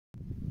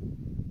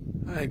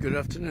Hi, good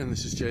afternoon.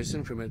 This is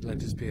Jason from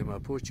Atlantis,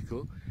 PMR,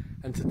 Portugal,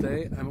 and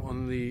today I'm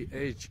on the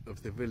edge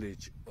of the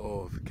village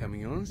of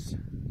Caminhões,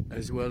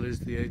 as well as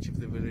the edge of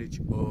the village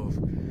of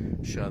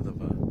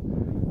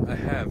Xadava. I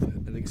have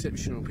an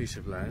exceptional piece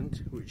of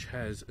land which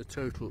has a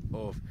total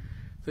of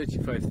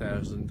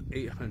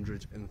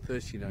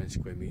 35,839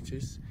 square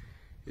meters.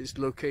 It's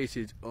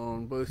located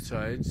on both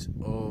sides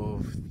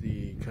of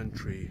the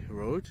country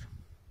road.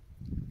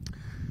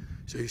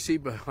 So you see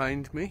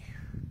behind me,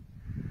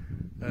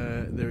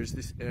 there is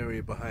this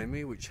area behind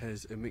me which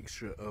has a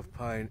mixture of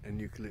pine and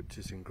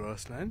eucalyptus and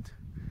grassland.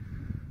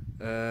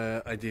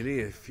 Ideally,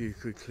 if you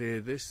could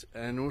clear this,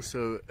 and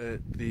also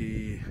at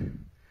the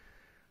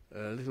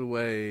little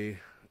way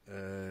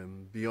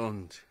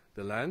beyond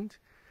the land,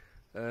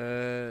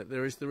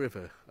 there is the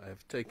river.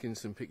 I've taken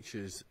some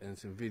pictures and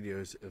some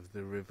videos of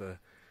the river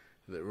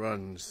that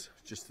runs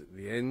just at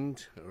the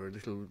end, or a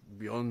little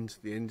beyond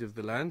the end of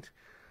the land.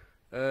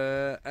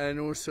 And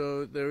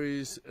also there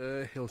is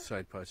a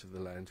hillside part of the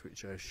land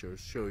which I shall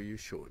show you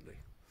shortly.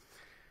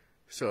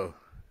 So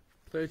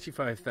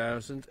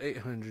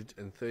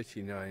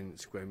 35,839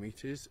 square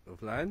meters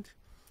of land.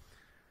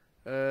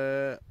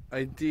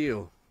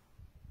 Ideal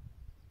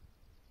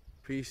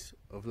piece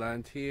of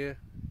land here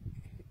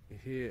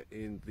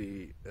in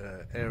the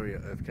area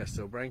of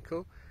Castelo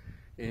Branco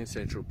in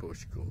central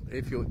Portugal.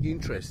 If you're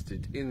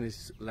interested in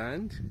this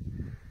land,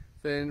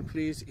 then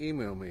please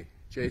email me,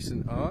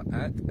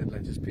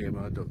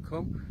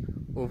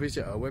 jasonr@atlantispmr.com, or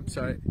visit our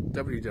website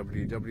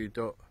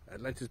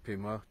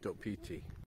www.atlantispmr.pt.